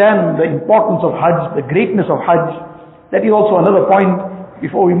understand the importance of Hajj, the greatness of Hajj. That is also another point,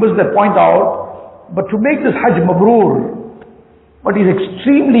 before we miss that point out. But to make this Hajj mabrur, what is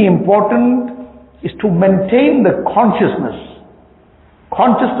extremely important is to maintain the consciousness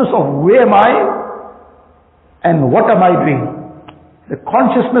of where am I and what am I doing. The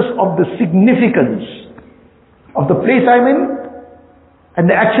consciousness of the significance of the place I'm in and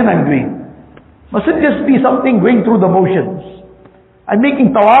the action I'm doing. Mustn't just be something going through the motions. I'm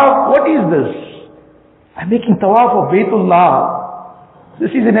making tawaf, what is this? I'm making tawaf of Baytullah. This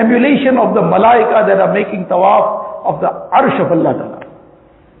is an emulation of the malaika that are making tawaf of the arsh of Allah Ta'ala.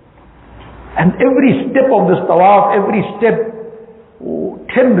 And every step of this tawaf, every step,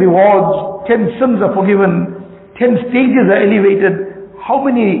 10 rewards, 10 sins are forgiven, 10 stages are elevated. How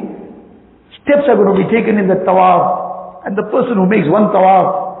many steps are going to be taken in the tawaf? And the person who makes one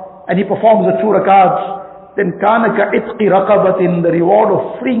tawaf and he performs the 2 rakats, then kana ka itqi raqabatin, the reward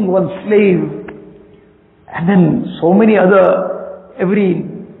of freeing one slave. And then so many other, every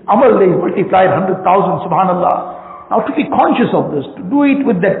amal is multiplied 100,000, subhanallah. Now to be conscious of this, to do it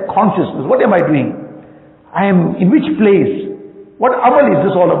with that consciousness, what am I doing? I am in which place? What amal is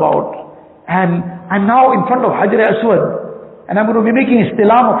this all about? And I'm now in front of Hajar Aswad, and I'm going to be making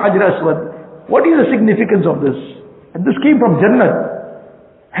istilam of Hajar Aswad. What is the significance of this? And this came from Jannah,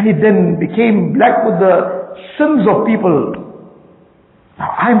 and it then became black with the sins of people. Now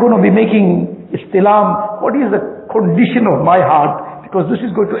I'm going to be making istilam. What is the condition of my heart? Because this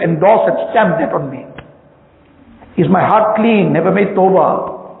is going to endorse and stamp that on me. Is my heart clean? Never made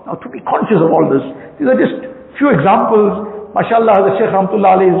tawbah? Now to be conscious of all this. These are just few examples. MashaAllah, the Shaykh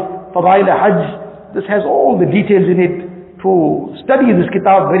Rahmatullah Alayhi's Fadail Hajj, this has all the details in it to study this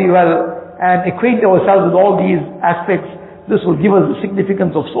kitab very well and acquaint ourselves with all these aspects. This will give us the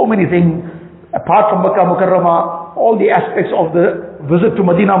significance of so many things. Apart from Makkah Mukarramah, all the aspects of the visit to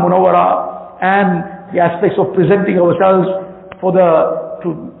Medina Munawwara and the aspects of presenting ourselves to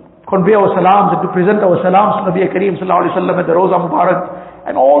convey our salams and to present our salams to Nabi Kareem Sallallahu Alaihi Wasallam at the Roza Mubarak,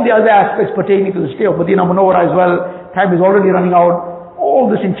 and all the other aspects pertaining to the stay of Medina Munawwara as well. Time is already running out. All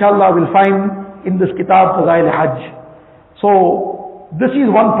this inshallah we'll find in this kitab Fadail Hajj. So, this is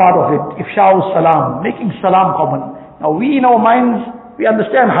one part of it, Ifsha'u Salam, making Salam common. Now we in our minds, we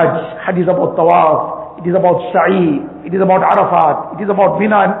understand Hajj. Hajj is about Tawaf, it is about Sa'i, it is about Arafat, it is about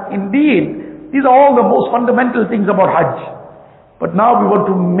Mina. Indeed, these are all the most fundamental things about Hajj. But now we want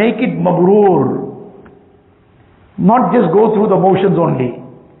to make it Mabrur. Not just go through the motions only.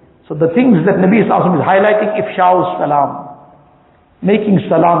 So the things that Nabi Sallallahu Alaihi Wasallam is highlighting, Ifsha'u Salam, making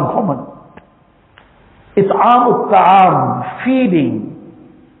Salam common. It'am ta'am, feeding.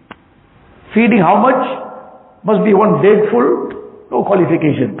 Feeding how much? Must be one day full, no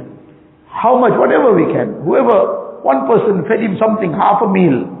qualification. How much? Whatever we can. Whoever, one person fed him something, half a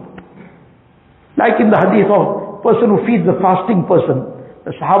meal. Like in the hadith of person who feeds the fasting person.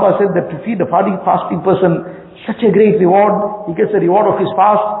 The Sahaba said that to feed the fasting person, such a great reward, he gets the reward of his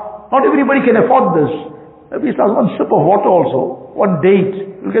fast. Not everybody can afford this. Maybe it's one sip of water also, one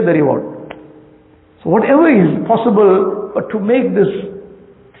date, you'll get the reward. So whatever is possible, but to make this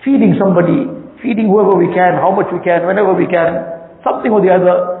feeding somebody, feeding whoever we can, how much we can, whenever we can, something or the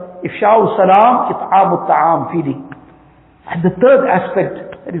other, Ifsha'u Salam, It'amu Ta'am, feeding. And the third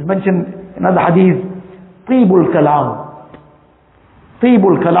aspect that is mentioned in another hadith, Tibul Kalam.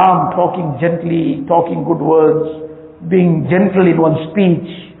 Tibul Kalam, talking gently, talking good words, being gentle in one's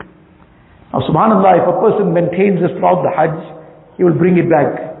speech. Now subhanAllah, if a person maintains this throughout the Hajj, he will bring it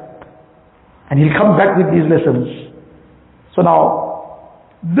back. And he'll come back with these lessons. So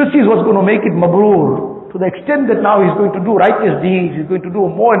now, this is what's going to make it mabrur. To the extent that now he's going to do righteous deeds, he's going to do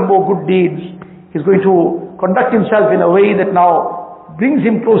more and more good deeds, he's going to conduct himself in a way that now brings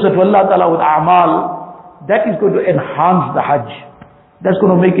him closer to Allah Ta'ala with a'mal, that is going to enhance the Hajj. That's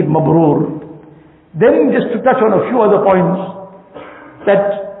going to make it mabrur. Then just to touch on a few other points, that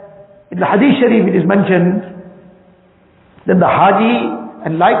in the Hadith Sharif it is mentioned that the Haji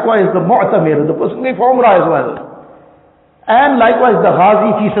and likewise the Mu'tamir, the person going for Umrah as well, and likewise the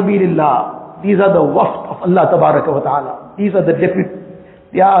Ghazi fi Sabilillah, these are the Wafd of Allah Tabaraka wa Ta'ala. These are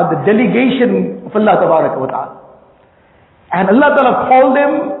they are the delegation of Allah Tabaraka wa Ta'ala. And Allah Ta'ala called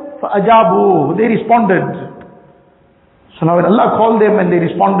them for ajabu, they responded. So now when Allah called them and they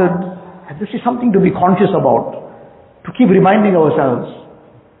responded, and this is something to be conscious about, to keep reminding ourselves,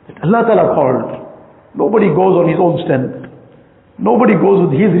 that Allah Ta'ala called. Nobody goes on his own strength. Nobody goes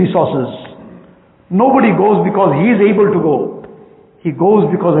with his resources. Nobody goes because he is able to go. He goes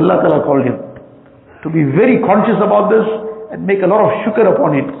because Allah Ta'ala called him. To be very conscious about this and make a lot of shukr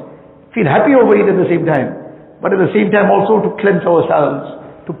upon it. Feel happy over it at the same time. But at the same time also to cleanse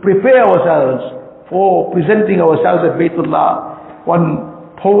ourselves, to prepare ourselves for presenting ourselves at Baytullah.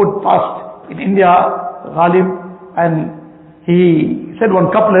 One poet passed in India, Ghalib, and he said one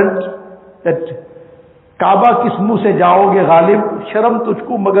couplet that Kaaba kis muh se jaoge Ghalib, sharam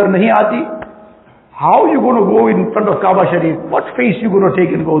tujhko magar nahi aati. How are you going to go in front of Kaaba Sharif? What face you going to take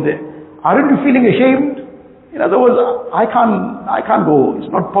and go there? Aren't you feeling ashamed? In other words, I can't go. It's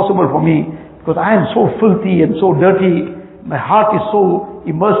not possible for me because I am so filthy and so dirty. My heart is so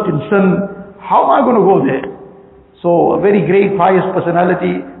immersed in sin. How am I going to go there? So a very great pious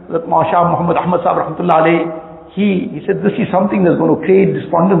personality, that Masha Muhammad Ahmad Sahib Rahmatullah Alayhi, he said this is something that's going to create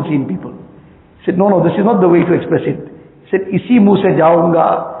despondency in people. He said, no, this is not the way to express it. He said, isi muh se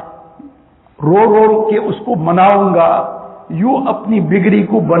jaunga, ro ro ke usko manaunga, yu apni bigri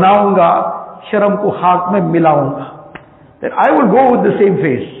ko banaunga, sharam ko haak mein milaunga. That I will go with the same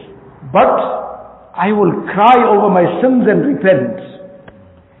face, but I will cry over my sins and repent.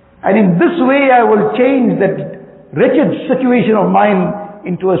 And in this way I will change that wretched situation of mine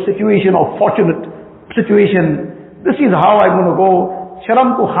into a situation of fortunate situation. This is how I'm going to go.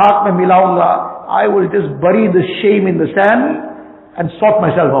 Sharam ko haak mein milaunga. I will just bury the shame in the sand and sort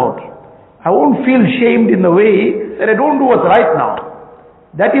myself out. I won't feel shamed in the way that I don't do what's right now.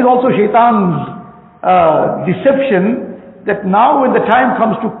 That is also Shaitan's deception, that now when the time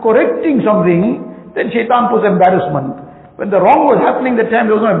comes to correcting something, then Shaitan puts embarrassment. When the wrong was happening, that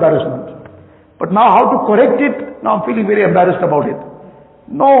time there was no embarrassment. But now how to correct it? Now I'm feeling very embarrassed about it.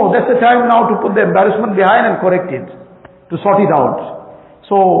 No, that's the time now to put the embarrassment behind and correct it, to sort it out.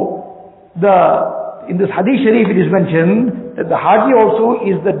 So, in this Hadith Sharif it is mentioned that the Haji also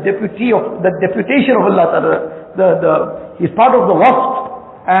is the deputation of Allah Ta'ala. He is part of the Wafd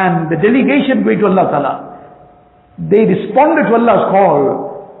and the delegation going to Allah Ta'ala. They responded to Allah's call.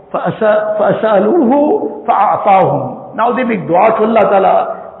 فَأَسَأَلُوهُ فَأَعْطَاهُمْ. Now they make dua to Allah Ta'ala.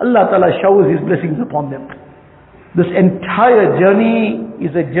 Allah Ta'ala showers His blessings upon them. This entire journey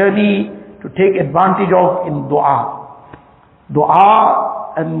is a journey to take advantage of in dua.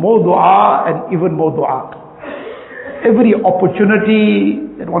 Dua and more dua and even more dua. Every opportunity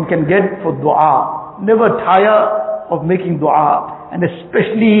that one can get for dua. Never tire of making dua, and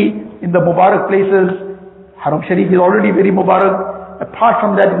especially in the Mubarak places. Haram Sharif is already very Mubarak. Apart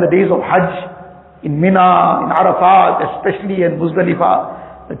from that, in the days of Hajj, in Mina, in Arafat, especially in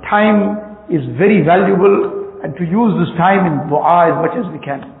Muzdalifah, the time is very valuable, and to use this time in dua as much as we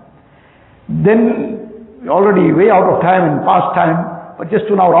can. Then, we're already way out of time and past time, but just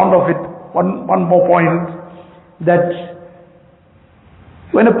to now round off it, one more point, that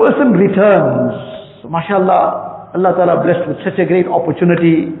when a person returns, mashallah, Allah Ta'ala blessed with such a great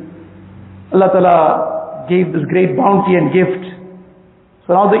opportunity, Allah Ta'ala gave this great bounty and gift.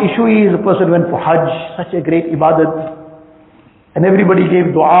 So now the issue is, a person went for Hajj, such a great ibadat, and everybody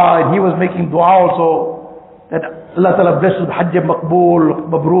gave dua, and he was making dua also, that Allah Ta'ala blessed with Hajj Maqbool,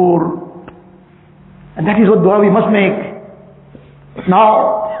 Mabrur, and that is what dua we must make.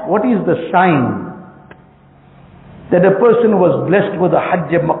 Now, what is the sign that a person was blessed with a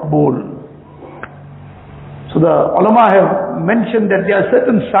Hajj Maqbool? So the ulama have mentioned that there are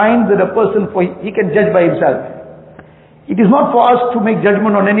certain signs that a person, he can judge by himself. It is not for us to make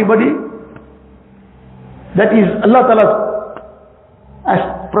judgment on anybody. That is Allah Ta'ala's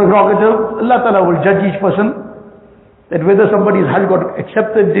prerogative. Allah Ta'ala will judge each person, that whether somebody's Hajj got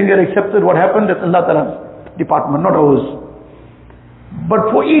accepted, didn't get accepted, what happened, that's Allah Ta'ala's department, not ours.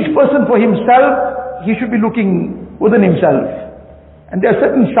 But for each person, for himself, he should be looking within himself. And there are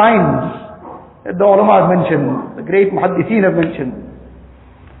certain signs that the ulama have mentioned, the great muhaddithin have mentioned.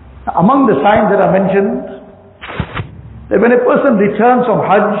 Among the signs that are mentioned, that when a person returns from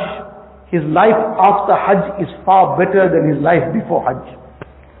Hajj, his life after Hajj is far better than his life before Hajj.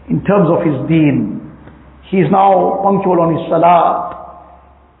 In terms of his deen, he is now punctual on his salah,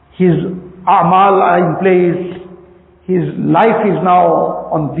 his a'mal are in place, his life is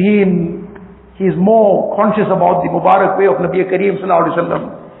now on deen, he is more conscious about the Mubarak way of Nabi Kareem Sallallahu Alaihi Wasallam.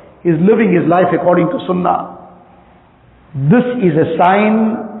 He is living his life according to Sunnah. This is a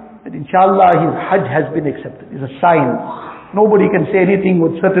sign that inshallah his Hajj has been accepted. It's a sign. Nobody can say anything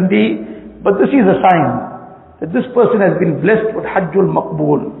with certainty, but this is a sign that this person has been blessed with Hajjul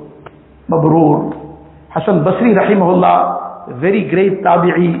Maqbool, Mabrur. Hasan Basri rahimahullah, a very great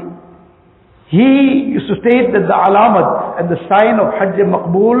tabi'i, he used to state that the alamat and the sign of Hajj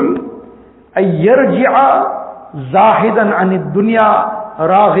Maqbool, ay yarji'a zahidan anid dunya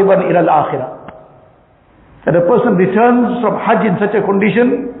raghiban ila al-akhirah. That a person returns from Hajj in such a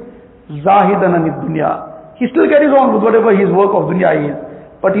condition, zahidan anid dunya. He still carries on with whatever his work of dunya is,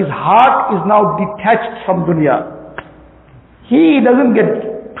 but his heart is now detached from dunya. He doesn't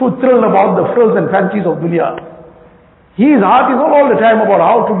get too thrilled about the frills and fancies of dunya. His heart is not all the time about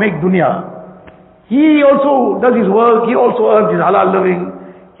how to make dunya. He also does his work, he also earns his halal living,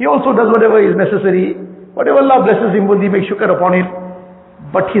 he also does whatever is necessary. Whatever Allah blesses him with, he makes shukr upon it.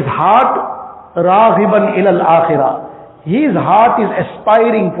 But his heart, raghiban ila al-akhirah. His heart is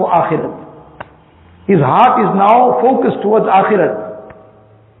aspiring for akhirat. His heart is now focused towards akhirat.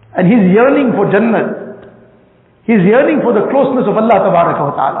 And he's yearning for Jannat. He's yearning for the closeness of Allah Tabaraka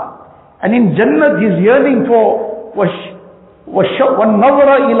wa Ta'ala. And in Jannat he's yearning for وَالنَّظْرَ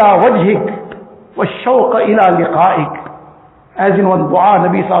إِلَى وَجْهِكَ وَالشَّوْقَ إِلَى لِقَائِكَ. As in one dua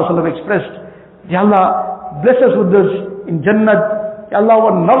Nabi Sallallahu Alaihi Wasallam expressed, Ya Allah, bless us with this in Jannat. Ya Allah,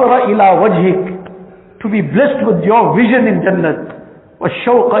 وَالنَّظْرَ إِلَى وَجْهِكَ, to be blessed with your vision in Jannat.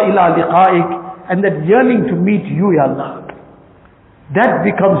 وَالشَّوْقَ إِلَى لِقَائِكَ, and that yearning to meet you, Ya Allah. That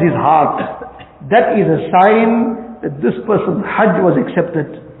becomes his heart. That is a sign that this person's Hajj was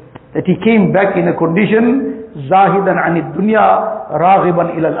accepted. That he came back in a condition, zahidan anid dunya,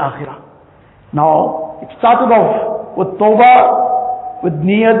 raghiban ila al-akhirah. Now, it started off with tawbah, with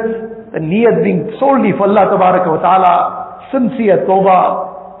niyat, the niyat being solely for Allah Tabaraka wa Ta'ala, sincere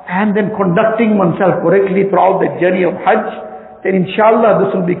tawbah, and then conducting oneself correctly throughout the journey of Hajj, then inshallah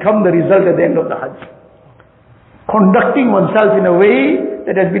this will become the result at the end of the Hajj. Conducting oneself in a way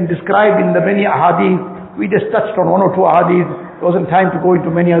that has been described in the many ahadith. We just touched on one or two ahadith. There wasn't time to go into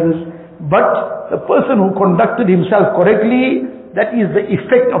many others. But the person who conducted himself correctly, that is the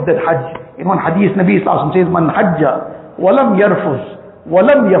effect of that Hajj. In one hadith, Nabi Sallallahu Alaihi Wasallam says, Man hajja, walam yarfus,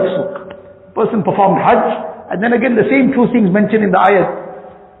 walam yafsuk. Person performed Hajj, and then again the same two things mentioned in the ayat.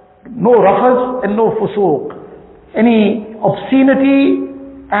 No rafas and no fusuq. Any obscenity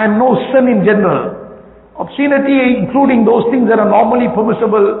and no sin in general. Obscenity including those things that are normally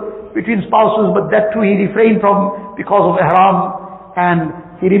permissible between spouses, but that too he refrained from because of ihram, and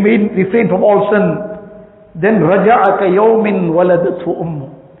he refrained from all sin. Then raja'aka yawmin waladathu ummu.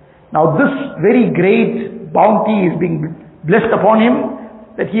 Now this very great bounty is being blessed upon him,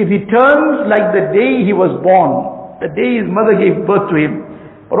 that he returns like the day he was born, the day his mother gave birth to him.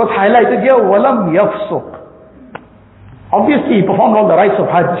 But what's highlighted here, walam yafsuq. Obviously, he performed all the rites of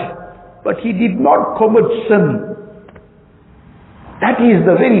Hajj, but he did not commit sin. That is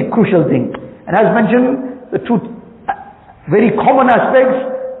the very crucial thing. And as mentioned, the two very common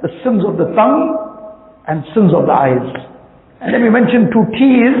aspects, the sins of the tongue and sins of the eyes. And then we mentioned two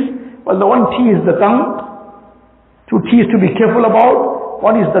T's. Well, the one T is the tongue. Two T's to be careful about.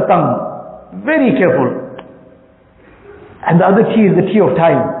 One is the tongue. Very careful. And the other T is the T of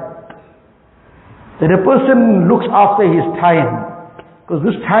time. That a person looks after his time. Because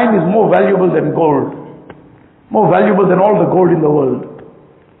this time is more valuable than gold. More valuable than all the gold in the world.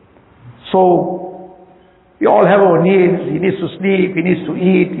 So, we all have our needs. He needs to sleep, he needs to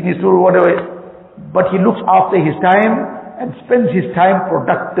eat, he needs to do whatever. But he looks after his time and spends his time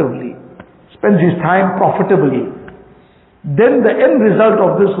productively. Spends his time profitably. Then the end result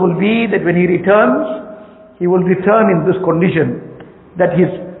of this will be that when he returns, he will return in this condition. That he's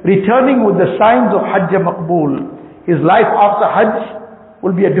returning with the signs of Hajj Maqbool. His life after Hajj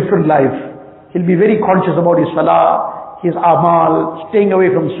will be a different life. He'll be very conscious about his salah, his amal, staying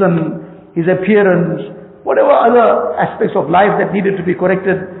away from sin, his appearance, whatever other aspects of life that needed to be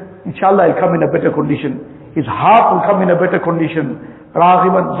corrected. Inshallah, he'll come in a better condition. His heart will come in a better condition.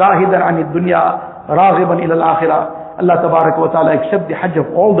 Raghiban zahidan anid dunya, raghiban ila al-akhirah. Allah Tabarak wa Ta'ala accept the Hajj of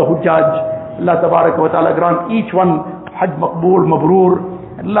all the Hujjaj. Allah Tabarak wa Ta'ala grant each one Hajj Maqbool,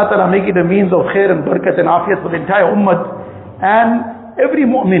 Mabrur. And Allah Ta'ala make it a means of khair and barakat and afiyat for the entire ummah. And every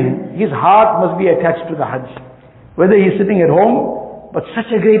mu'min, his heart must be attached to the Hajj. Whether he's sitting at home, but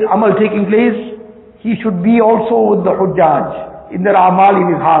such a great amal taking place, he should be also with the Hujjaj, in their amal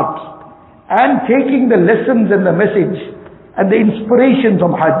in his heart. And taking the lessons and the message and the inspirations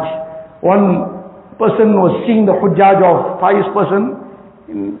of Hajj. One person was seeing the Hujjaj of pious person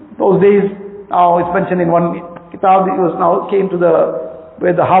in those days. Now it's mentioned in one kitab, it was now came to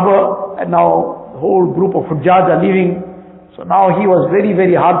where the harbor, and now the whole group of Hujjaj are leaving. So now he was very,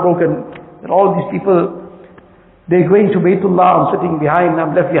 very heartbroken that all these people, they're going to Baytullah, I'm sitting behind,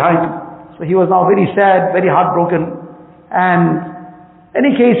 I'm left behind. So he was now very sad, very heartbroken. And in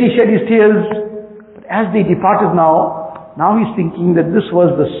any case, he shed his tears. But as they departed now he's thinking that this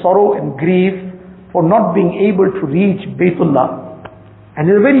was the sorrow and grief for not being able to reach Baytullah.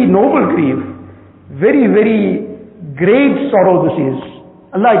 And it's a very noble grief. Very, very great sorrow this is.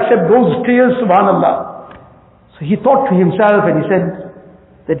 Allah accept those tears, subhanallah. So he thought to himself and he said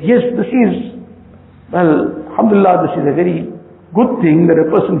that yes, this is, well, alhamdulillah, this is a very good thing that a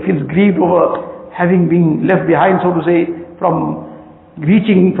person feels grieved over having been left behind, so to say, from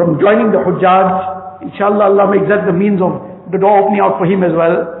joining the Hujjaj. Inshallah, Allah makes that the means of the door opening out for him as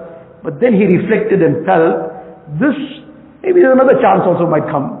well. But then he reflected and felt, this, maybe there's another chance also might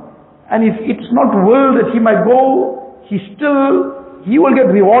come. And if it's not will that he might go, he will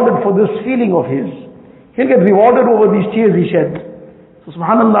get rewarded for this feeling of his. He'll get rewarded over these tears he shed. So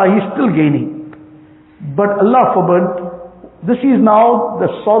subhanallah, he's still gaining. But Allah forbid, this is now the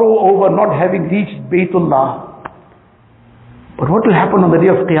sorrow over not having reached Baytullah. But what will happen on the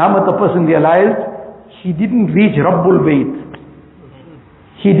day of Qiyamah? The person realized he didn't reach Rabbul Bayt.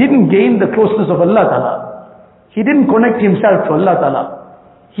 He didn't gain the closeness of Allah Ta'ala. He didn't connect himself to Allah Ta'ala.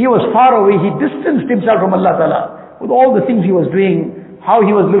 He was far away. He distanced himself from Allah Ta'ala with all the things he was doing, how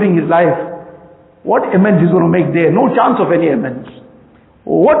he was living his life. What amends he's going to make there? No chance of any amends.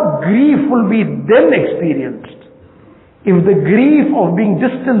 What grief will be then experienced? If the grief of being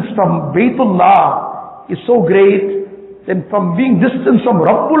distanced from Baytullah is so great, then from being distanced from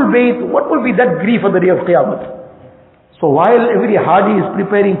Rabbul Bayt, what will be that grief on the day of Qiyamah? So while every Haji is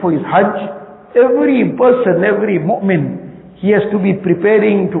preparing for his Hajj, every person, every mu'min, he has to be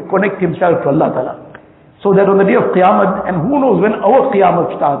preparing to connect himself to Allah Ta'ala. So that on the day of Qiyamah, and who knows when our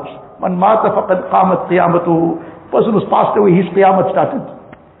Qiyamah starts. Man mata faqad qamat qiyamatuhu. Person who's passed away, his Qiyamah started.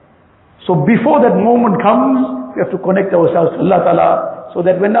 So before that moment comes, we have to connect ourselves to Allah Ta'ala, so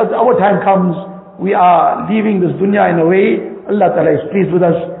that when our time comes, we are leaving this dunya in a way, Allah Ta'ala is pleased with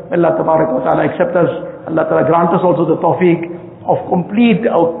us. Allah Ta'ala accept us. Allah Ta'ala grant us also the tawfiq of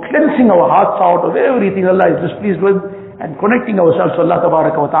cleansing our hearts out of everything Allah is displeased with, and connecting ourselves to Allah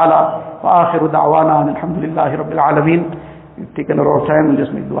Ta'ala. Wa akhiru da'wana alhamdulillahi rabbil alameen. We've taken a lot of time, we'll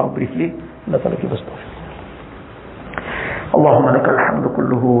just make dua briefly. Allah Ta'ala give us tawfiq. اللهم لك الحمد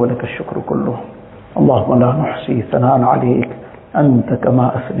كله ولك الشكر كله اللهم لا نحصي ثناء عليك أنت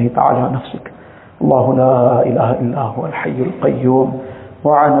كما أثنيت على نفسك الله لا إله إلا هو الحي القيوم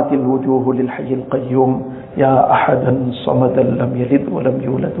وعنت الوجوه للحي القيوم يا أحدا صمدا لم يلد ولم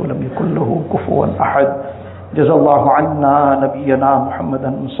يولد ولم يكن له كفوا أحد جزا الله عنا نبينا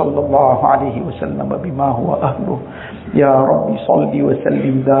محمدا صلى الله عليه وسلم بما هو أهله يا رب صل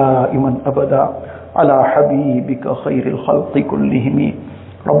وسلم دائما أبدا على حبيبك خير الخلق كلهم.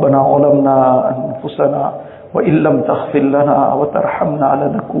 ربنا ظلمنا أنفسنا وإن لم تغفر لنا وترحمنا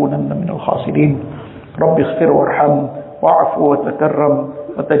لنكونن من الخاسرين. رب اغفر وارحم واعف وتكرم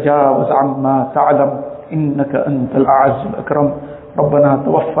وتجاوز عما تعلم إنك أنت الأعز الأكرم. ربنا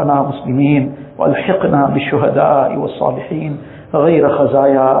توفنا مسلمين والحقنا بالشهداء والصالحين غير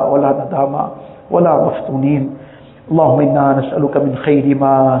خزايا ولا ندامى ولا مفتونين. اللهم إنا نسألك من خير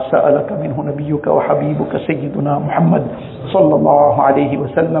ما سألك منه نبيك وحبيبك سيدنا محمد صلى الله عليه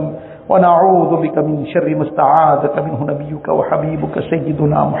وسلم، ونعوذ بك من شر ما استعاذك منه نبيك وحبيبك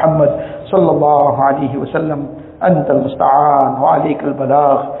سيدنا محمد صلى الله عليه وسلم. أنت المستعان وعليك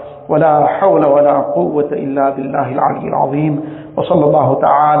البلاغ، ولا حول ولا قوة إلا بالله العلي العظيم. وصلى الله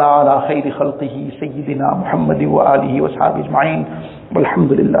تعالى على خير خلقه سيدنا محمد وآله وصحبه أجمعين،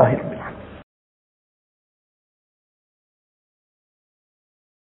 والحمد لله رب العالمين.